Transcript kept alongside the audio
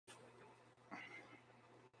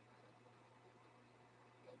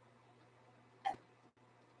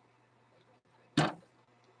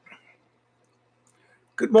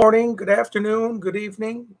Good morning, good afternoon, good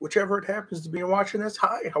evening, whichever it happens to be watching this.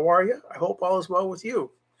 Hi, how are you? I hope all is well with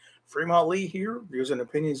you. Fremont Lee here. Views and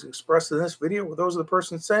opinions expressed in this video were those of the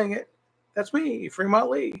person saying it. That's me,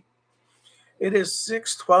 Fremont Lee. It is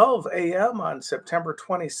 6:12 a.m. on September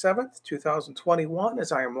 27th, 2021,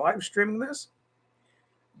 as I am live streaming this.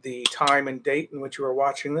 The time and date in which you are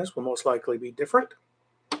watching this will most likely be different,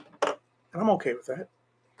 and I'm okay with that.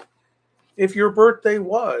 If your birthday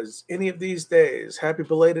was any of these days, happy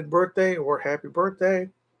belated birthday or happy birthday.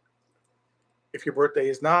 If your birthday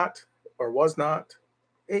is not or was not,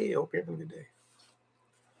 hey, I hope you're having a good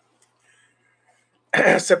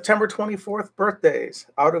day. September 24th birthdays.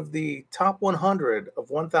 Out of the top 100 of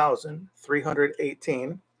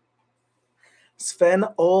 1,318,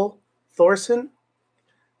 Sven-Ole Thorsen.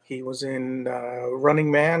 He was in Running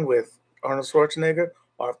Man with Arnold Schwarzenegger.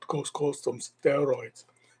 I have to go some steroids.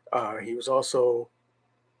 He was also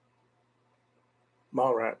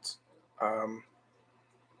Mallrats.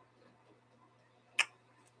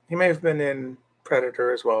 He may have been in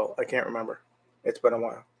Predator as well. I can't remember. It's been a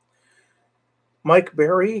while. Mike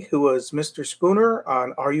Berry, who was Mr. Spooner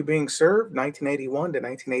on Are You Being Served, 1981 to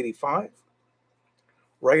 1985.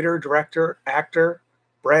 Writer, director, actor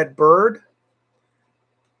Brad Bird.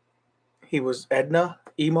 He was Edna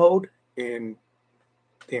E-Mode in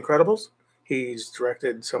The Incredibles. He's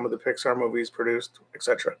directed some of the Pixar movies, produced,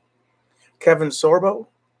 etc. Kevin Sorbo,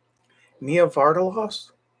 Nia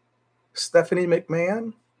Vardalos, Stephanie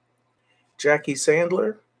McMahon, Jackie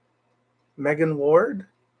Sandler, Megan Ward,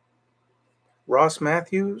 Ross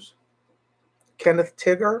Matthews, Kenneth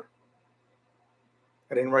Tigger.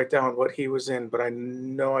 I didn't write down what he was in, but I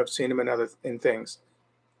know I've seen him in things.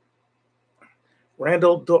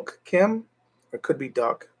 Randall Duck Kim, it could be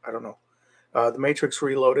Duck, I don't know. The Matrix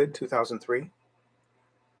Reloaded, 2003.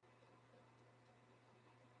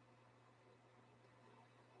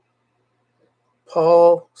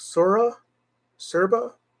 Paul Serba.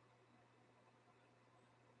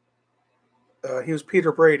 He was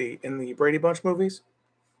Peter Brady in the Brady Bunch movies.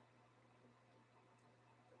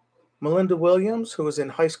 Melinda Williams, who was in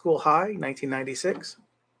High School High, 1996.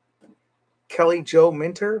 Kelly Jo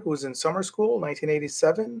Minter, who was in Summer School,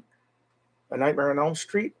 1987. A Nightmare on Elm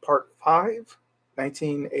Street, Part 5,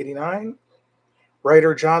 1989.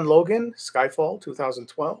 Writer John Logan, Skyfall,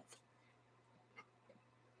 2012.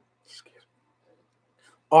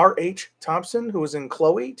 R.H. Thompson, who was in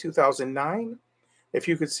Chloe, 2009. If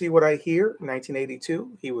You Could See What I Hear,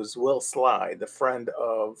 1982. He was Will Sly, the friend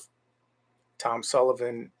of Tom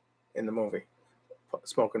Sullivan in the movie,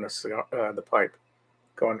 smoking the pipe,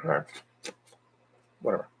 going,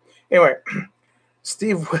 whatever. Anyway,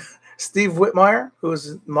 Steve Whitmire, who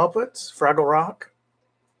was Muppets, Fraggle Rock.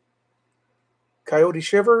 Coyote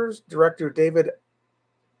Shivers, director David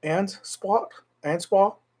Anspaugh,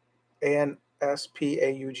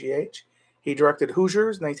 A-N-S-P-A-U-G-H. He directed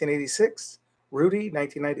Hoosiers, 1986. Rudy,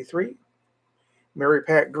 1993. Mary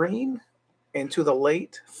Pat Green, Into the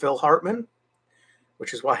Late, Phil Hartman,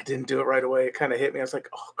 which is why I didn't do it right away. It kind of hit me. I was like,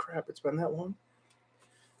 oh, crap, it's been that long.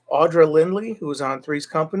 Audra Lindley, who was on Three's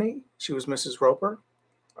Company. She was Mrs. Roper.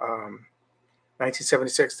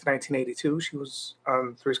 1976 to 1982, she was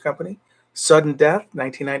on Three's Company. Sudden Death,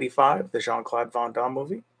 1995, the Jean-Claude Van Damme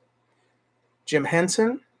movie. Jim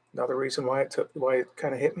Henson, another reason why it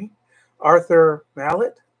kind of hit me. Arthur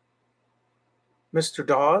Mallet, Mr.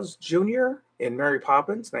 Dawes Jr. in Mary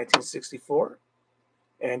Poppins, 1964.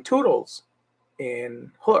 And Toodles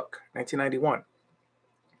in Hook, 1991.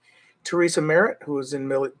 Teresa Merritt, who was in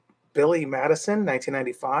Billy Madison,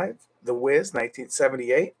 1995. The Wiz,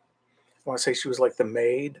 1978. I want to say she was like the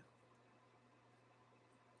maid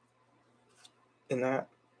in that.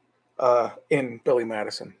 In Billy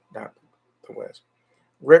Madison, not The Wiz.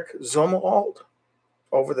 Rick Zomewald,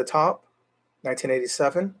 Over the Top,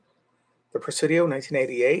 1987. The Presidio,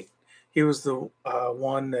 1988. He was the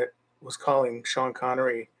one that was calling Sean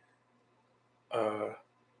Connery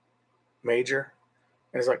Major.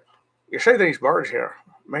 And he's like, you say these birds here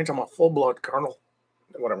means I'm a full-blood colonel.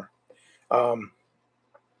 Whatever.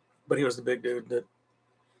 But he was the big dude that,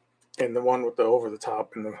 and the one with the over the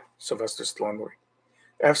top in the Sylvester Stallone movie.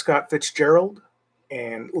 F. Scott Fitzgerald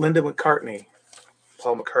and Linda McCartney,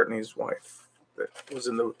 Paul McCartney's wife, that was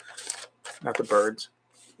in the, not the Birds,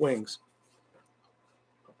 Wings.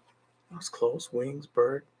 That was close. Wings,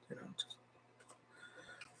 bird, just.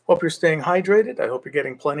 Hope you're staying hydrated. I hope you're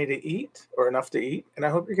getting plenty to eat, or enough to eat, and I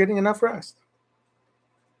hope you're getting enough rest.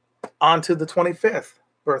 On to the 25th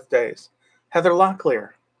birthdays. Heather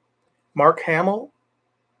Locklear, Mark Hamill,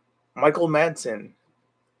 Michael Madsen,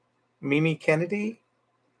 Mimi Kennedy,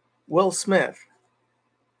 Will Smith,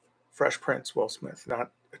 Fresh Prince Will Smith, not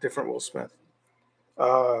a different Will Smith.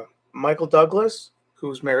 Michael Douglas,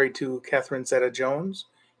 who's married to Catherine Zeta-Jones.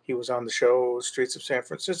 He was on the show Streets of San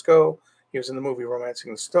Francisco. He was in the movie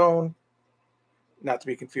Romancing the Stone. Not to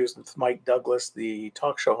be confused with Mike Douglas, the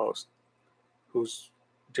talk show host, who's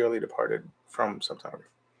dearly departed from some time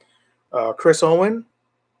ago. Chris Owen,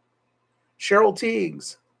 Cheryl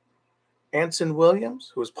Tiegs, Anson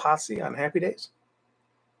Williams, who was Posse on Happy Days,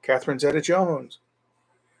 Catherine Zeta-Jones,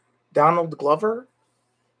 Donald Glover,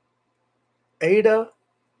 Ada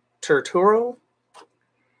Turturro,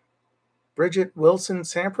 Bridget Wilson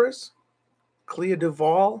Sampras, Clea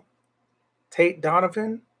Duvall, Tate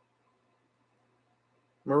Donovan,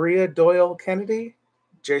 Maria Doyle Kennedy,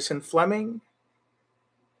 Jason Fleming,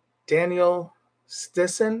 Daniel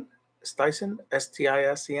Stisen, Stisen,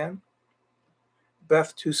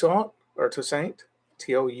 Beth Toussaint, Toussaint,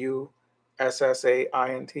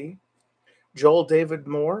 Joel David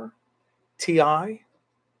Moore, T.I.,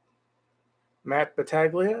 Matt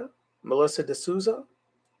Battaglia, Melissa D'Souza,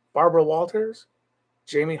 Barbara Walters,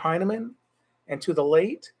 Jamie Heineman, and to the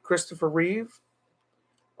late Christopher Reeve,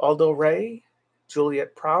 Aldo Ray,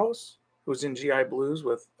 Juliet Prowse, who's in GI Blues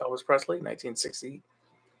with Elvis Presley, 1960,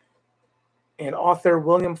 and author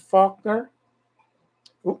William Faulkner,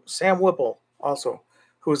 Sam Whipple, also,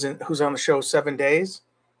 who's on the show 7 Days,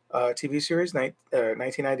 TV series,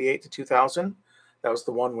 1998 to 2000. That was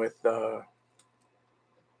the one with, I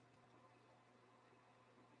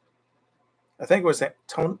think it was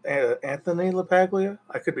Anthony LaPaglia.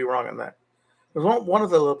 I could be wrong on that. It was one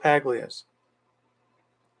of the LaPaglias.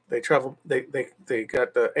 They traveled. They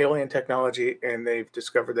got the alien technology, and they've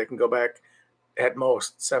discovered they can go back at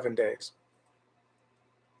most 7 days.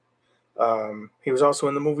 He was also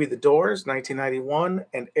in the movie The Doors, 1991,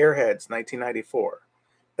 and Airheads, 1994.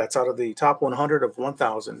 That's out of the top 100 of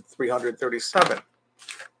 1,337.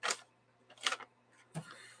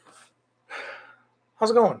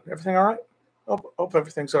 How's it going? Everything all right? Hope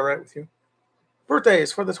everything's all right with you.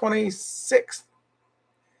 Birthdays for the 26th.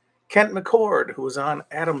 Kent McCord, who was on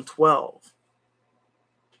Adam 12.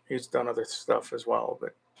 He's done other stuff as well,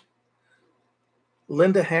 but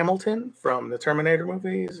Linda Hamilton from the Terminator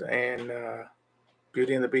movies and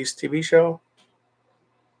Beauty and the Beast TV show.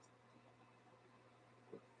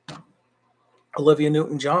 Olivia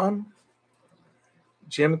Newton-John.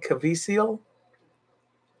 Jim Caviezel,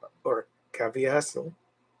 or Caviezel.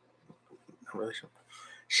 Not really sure.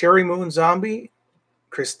 Sherry Moon Zombie.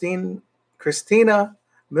 Christina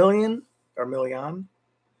Milian,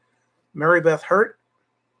 Mary Beth Hurt.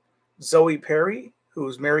 Zoe Perry,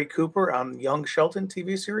 who's Mary Cooper on Young Sheldon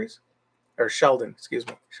TV series. Or Sheldon, excuse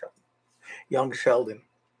me. Young Sheldon.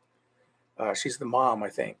 She's the mom, I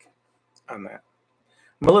think, on that.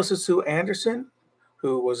 Melissa Sue Anderson,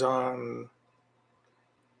 who was on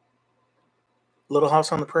Little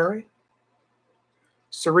House on the Prairie.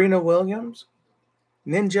 Serena Williams.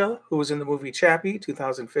 Ninja, who was in the movie Chappie,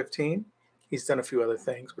 2015. He's done a few other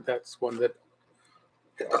things, but that's one that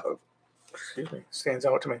stands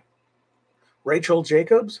out to me. Rachel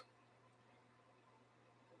Jacobs.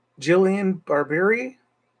 Jillian Barbieri.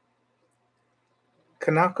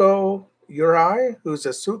 Kanako Uri, who's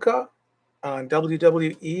Asuka on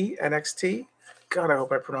WWE NXT. God, I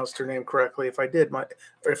hope I pronounced her name correctly. If I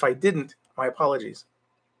didn't, my apologies.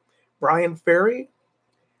 Brian Ferry.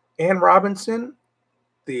 Ann Robinson,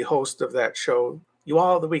 the host of that show. You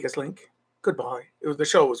all the weakest link. Goodbye. The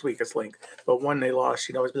show was Weakest Link, but when they lost,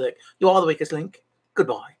 she'd always be like, "You all the weakest link.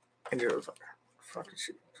 Goodbye." And it was like, fucking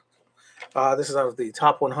shit. This is out of the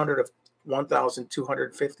top 100 of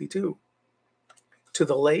 1,252. To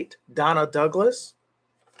the late Donna Douglas.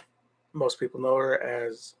 Most people know her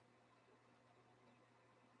as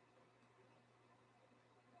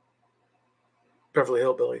Beverly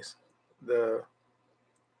Hillbillies.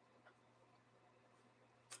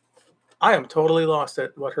 I am totally lost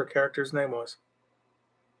at what her character's name was.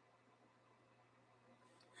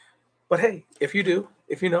 But hey, if you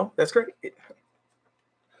know, that's great.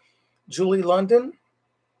 Julie London,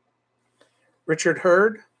 Richard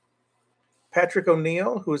Hurd, Patrick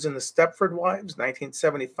O'Neill, who was in The Stepford Wives,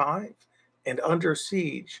 1975, and Under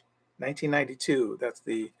Siege, 1992. That's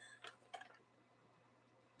the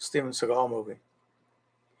Steven Seagal movie.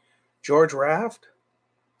 George Raft,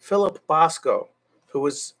 Philip Bosco, who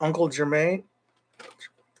was Uncle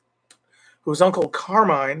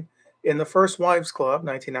Carmine in The First Wives Club,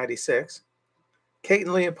 1996. Kate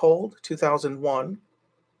and Leopold, 2001.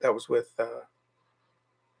 That was with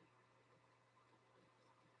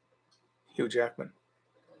Hugh Jackman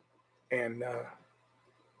and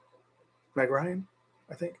Meg Ryan,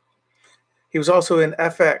 I think. He was also in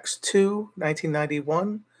FX2,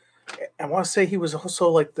 1991. I want to say he was also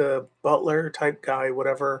like the butler type guy,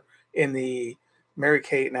 whatever, in the Mary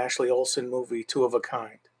Kate and Ashley Olsen movie, Two of a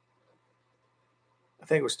Kind. I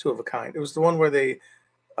think it was Two of a Kind. It was the one where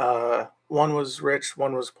one was rich,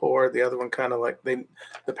 one was poor, the other one kind of like the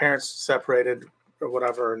parents separated or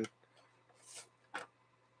whatever, and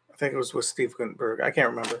I think it was with Steve Gutenberg. I can't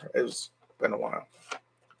remember. It's been a while.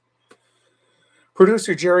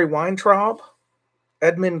 Producer Jerry Weintraub,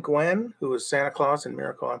 Edmund Gwenn, who was Santa Claus in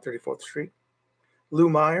Miracle on 34th Street, Lou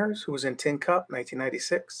Myers, who was in Tin Cup,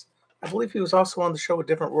 1996. I believe he was also on the show A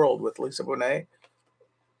Different World with Lisa Bonet,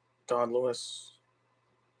 Don Lewis,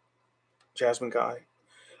 Jasmine Guy.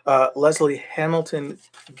 Leslie Hamilton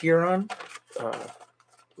Giron,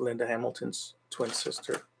 Linda Hamilton's twin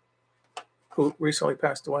sister, who recently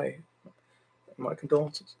passed away. My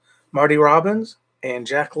condolences. Marty Robbins and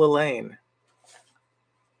Jack LaLanne.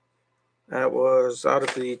 That was out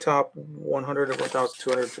of the top 100 of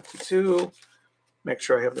 1,252. Make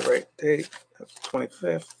sure I have the right date. That's the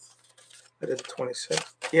 25th. I did the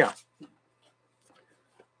 26th. Yeah.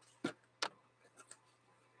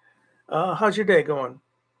 How's your day going?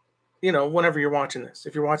 Whenever you're watching this.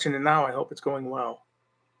 If you're watching it now, I hope it's going well.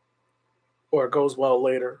 Or it goes well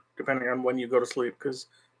later, depending on when you go to sleep. Because,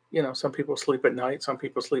 some people sleep at night. Some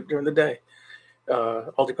people sleep during the day.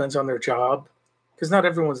 All depends on their job. Because not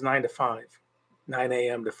everyone's 9 to 5. 9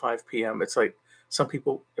 a.m. to 5 p.m. It's like some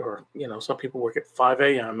people, some people work at 5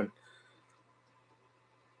 a.m. and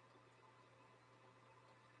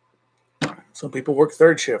some people work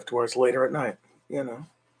third shift where it's later at night.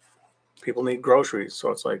 People need groceries.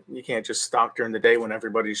 So it's like you can't just stock during the day when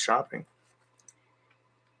everybody's shopping.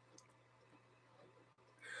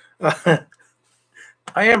 I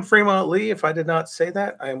am Fremont Lee. If I did not say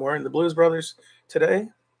that, I am wearing the Blues Brothers today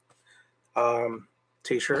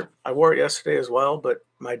t-shirt. I wore it yesterday as well, but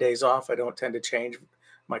my days off, I don't tend to change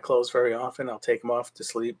my clothes very often. I'll take them off to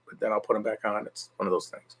sleep, but then I'll put them back on. It's one of those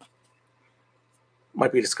things.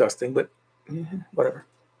 Might be disgusting, but whatever.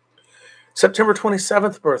 September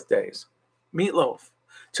 27th birthdays. Meatloaf.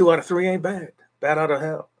 2 out of 3 ain't bad. Bad out of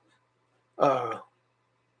hell.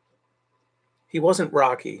 He wasn't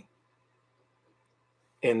Rocky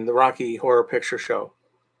in the Rocky Horror Picture Show.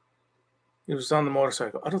 He was on the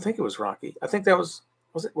motorcycle. I don't think it was Rocky. I think that was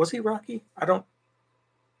he Rocky? I can't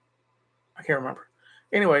remember.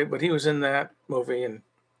 Anyway, but he was in that movie, and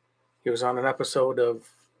he was on an episode of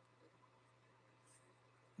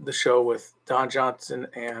the show with Don Johnson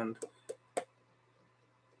and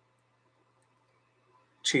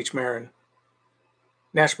Cheech Marin.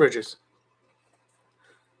 Nash Bridges.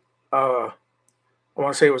 I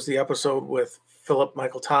want to say it was the episode with Philip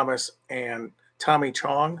Michael Thomas and Tommy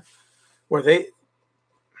Chong, where they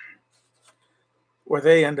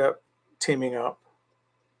end up teaming up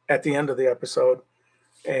at the end of the episode.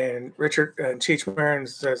 And Cheech Marin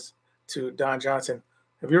says to Don Johnson,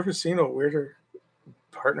 "Have you ever seen a weirder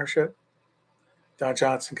partnership?" Don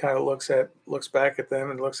Johnson kind of looks back at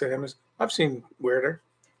them and looks at him as, "I've seen weirder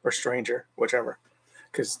or stranger, whichever."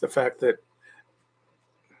 Because the fact that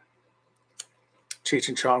Cheech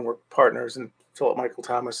and Chong were partners and Philip Michael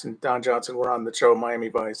Thomas and Don Johnson were on the show Miami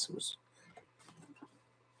Vice.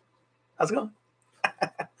 How's it going?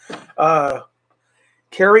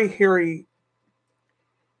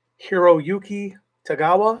 Hiroyuki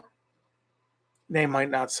Tagawa. Name might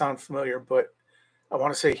not sound familiar, but I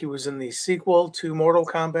want to say he was in the sequel to Mortal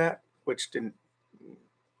Kombat, which didn't.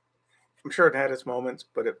 I'm sure it had its moments,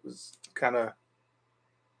 but it was kind of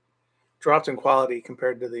dropped in quality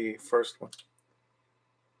compared to the first one.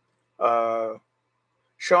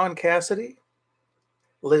 Sean Cassidy,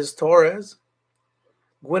 Liz Torres,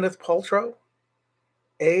 Gwyneth Paltrow,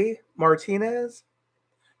 A. Martinez.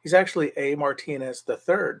 He's actually A. Martinez the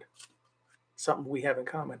third. Something we have in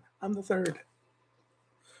common. I'm the third.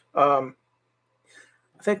 I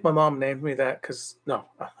think my mom named me that because, no,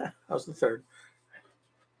 I was the third.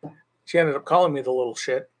 She ended up calling me the little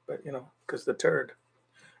shit, but, because the turd.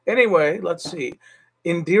 Anyway, let's see.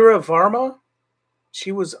 Indira Varma,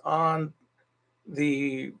 she was on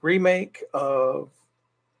the remake of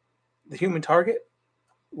The Human Target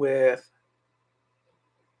with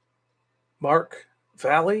Mark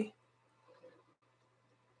Valley.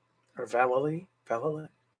 Or Valley.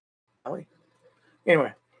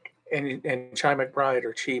 Anyway, and Chi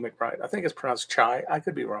McBride. I think it's pronounced Chai. I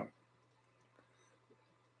could be wrong.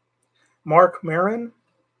 Mark Maron,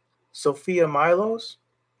 Sophia Milos,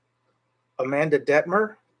 Amanda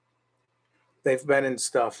Detmer. They've been in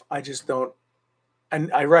stuff. I just don't.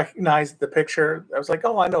 And I recognized the picture. I was like,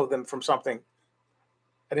 oh, I know them from something.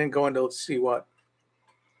 I didn't go into see what.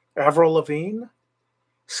 Avril Lavigne,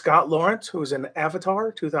 Scott Lawrence, who's in Avatar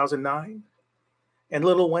 2009, and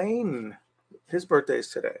Lil Wayne, his birthday is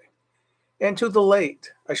today. And to the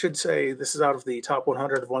late, I should say, this is out of the top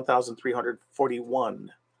 100 of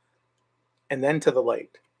 1,341. And then to the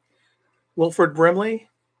late, Wilford Brimley,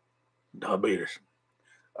 diabetes.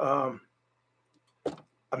 I'm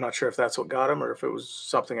not sure if that's what got him or if it was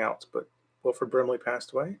something else, but Wilford Brimley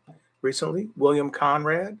passed away recently. William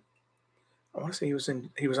Conrad, I want to say he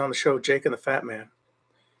was on the show Jake and the Fat Man.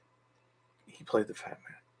 He played the Fat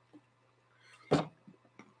Man.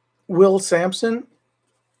 Will Sampson,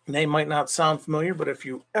 name might not sound familiar, but if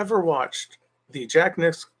you ever watched the Jack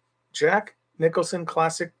Nicholson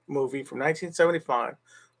classic movie from 1975,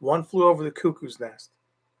 One Flew Over the Cuckoo's Nest,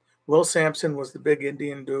 Will Sampson was the big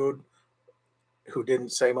Indian dude who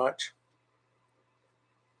didn't say much.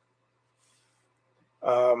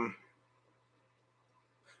 I'd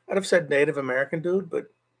have said Native American dude,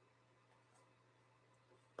 but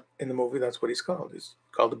in the movie, that's what he's called. He's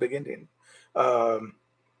called the Big Indian. I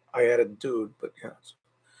added dude, but yeah.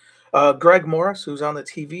 Greg Morris, who's on the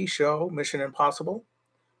TV show Mission Impossible,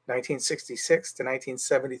 1966 to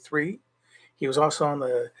 1973. He was also on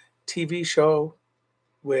the TV show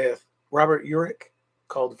with Robert Urich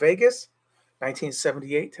called Vegas,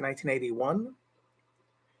 1978 to 1981.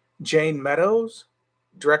 Jane Meadows,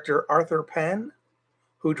 director Arthur Penn,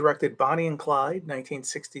 who directed Bonnie and Clyde,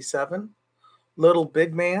 1967. Little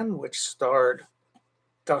Big Man, which starred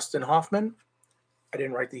Dustin Hoffman. I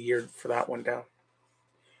didn't write the year for that one down.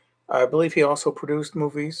 I believe he also produced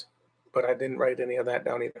movies, but I didn't write any of that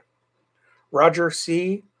down either. Roger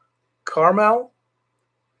C. Carmel,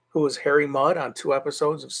 who was Harry Mudd on 2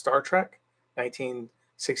 episodes of Star Trek,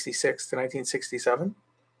 1966 to 1967.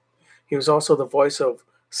 He was also the voice of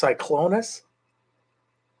Cyclonus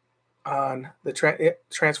on the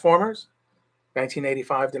Transformers,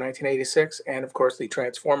 1985 to 1986, and of course the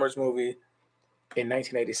Transformers movie in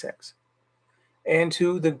 1986. And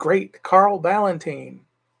to the great Carl Ballantine.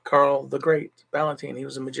 Carl the Great Ballantine. He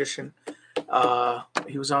was a magician.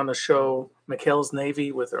 He was on the show McHale's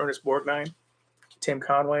Navy with Ernest Borgnine, Tim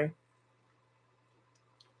Conway.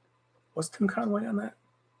 Was Tim Conway on that?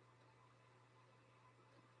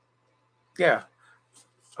 Yeah.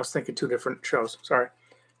 I was thinking 2 different shows. Sorry.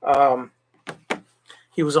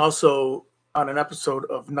 He was also on an episode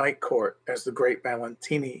of Night Court as the Great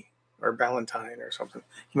Ballantini or Ballantine or something.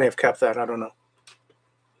 He may have kept that. I don't know.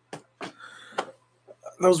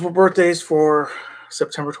 Those were birthdays for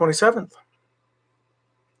September 27th.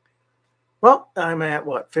 Well, I'm at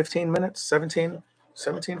what, 15 minutes?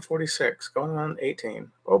 17:46, going on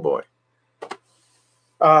 18. Oh boy.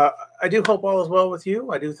 I do hope all is well with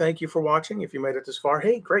you. I do thank you for watching. If you made it this far,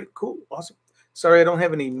 hey, great, cool, awesome. Sorry I don't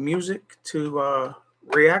have any music to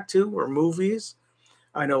react to or movies.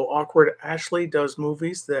 I know Awkward Ashley does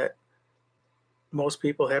movies that most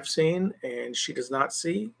people have seen and she does not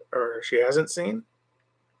see or she hasn't seen.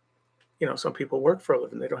 You know, some people work for a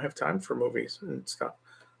living. They don't have time for movies and stuff.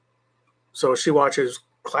 So she watches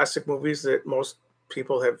classic movies that most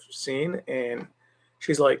people have seen. And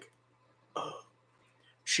she's like,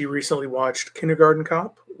 she recently watched Kindergarten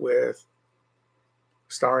Cop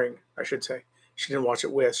starring, I should say. She didn't watch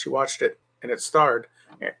it with, she watched it and it starred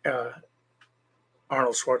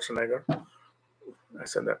Arnold Schwarzenegger. I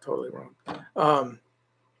said that totally wrong.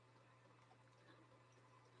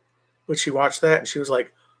 But she watched that and she was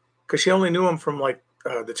like, because she only knew him from like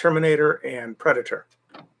the Terminator and Predator.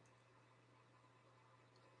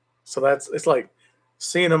 So it's like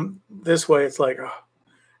seeing him this way. It's like, oh.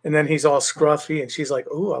 And then he's all scruffy, and she's like,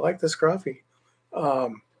 "Ooh, I like the scruffy."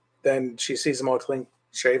 Then she sees him all clean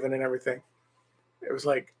shaven and everything. It was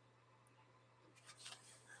like,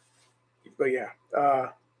 but yeah.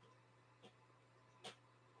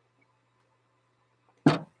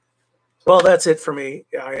 Well, that's it for me.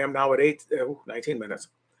 I am now at 19 minutes.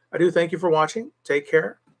 I do thank you for watching. Take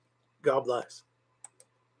care. God bless.